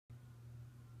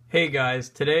Hey guys,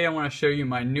 today I want to show you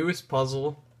my newest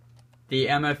puzzle, the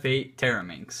MF8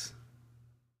 teraminx.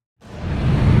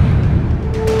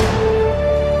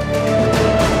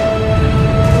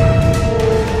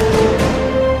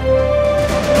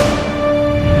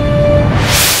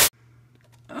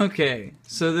 Okay,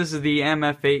 so this is the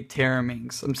MF8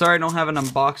 teraminx. I'm sorry I don't have an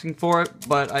unboxing for it,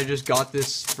 but I just got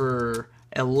this for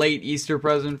a late Easter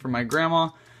present for my grandma,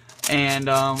 and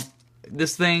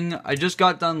this thing, I just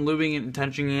got done lubing it and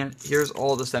tensioning it. Here's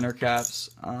all the center caps.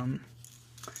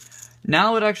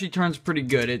 Now it actually turns pretty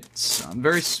good. It's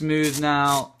very smooth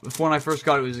now. Before when I first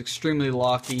got it, it was extremely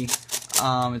locky.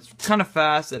 It's kind of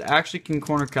fast. It actually can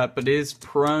corner cut, but is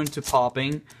prone to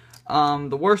popping.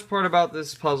 The worst part about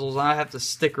this puzzle is I have to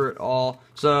sticker it all,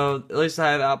 so at least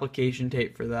I have application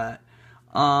tape for that.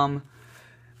 I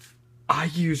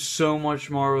used so much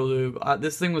Marble lube.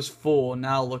 This thing was full.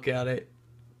 Now look at it.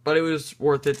 But it was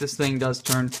worth it. This thing does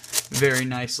turn very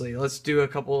nicely. Let's do a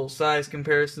couple size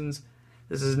comparisons.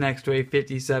 This is next to a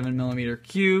 57mm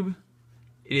cube.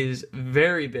 It is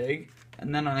very big.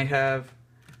 And then I have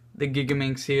the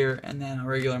Gigaminx here, and then a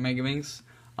regular Megaminx.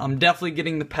 I'm definitely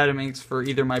getting the Petaminx for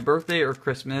either my birthday or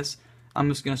Christmas. I'm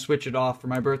just going to switch it off. For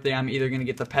my birthday, I'm either going to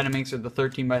get the Petaminx or the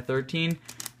 13x13.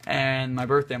 And my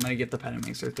birthday, I'm going to get the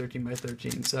Petaminx or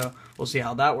 13x13. So we'll see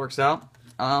how that works out.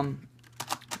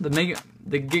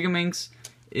 The Gigaminx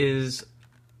is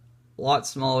a lot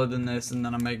smaller than this, and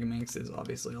then a Megaminx is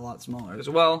obviously a lot smaller as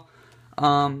well.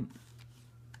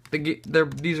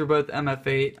 These are both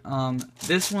MF8.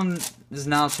 This one is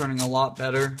now turning a lot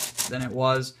better than it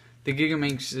was. The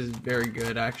Gigaminx is very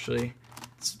good, actually.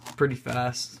 It's pretty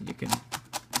fast. You can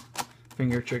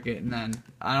finger trick it, and then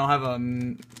I don't have a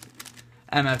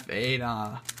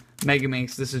MF8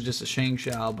 Megaminx. This is just a Shang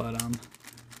Shao, but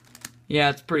yeah,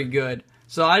 it's pretty good.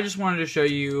 So I just wanted to show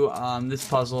you this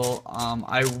puzzle.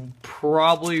 I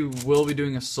probably will be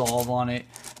doing a solve on it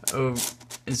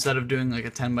instead of doing like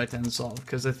a 10x10 solve,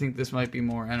 because I think this might be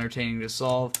more entertaining to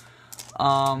solve.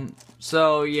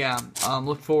 So yeah,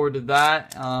 look forward to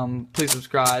that. Please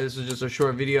subscribe. This was just a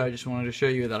short video. I just wanted to show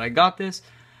you that I got this,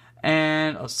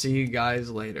 and I'll see you guys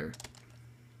later.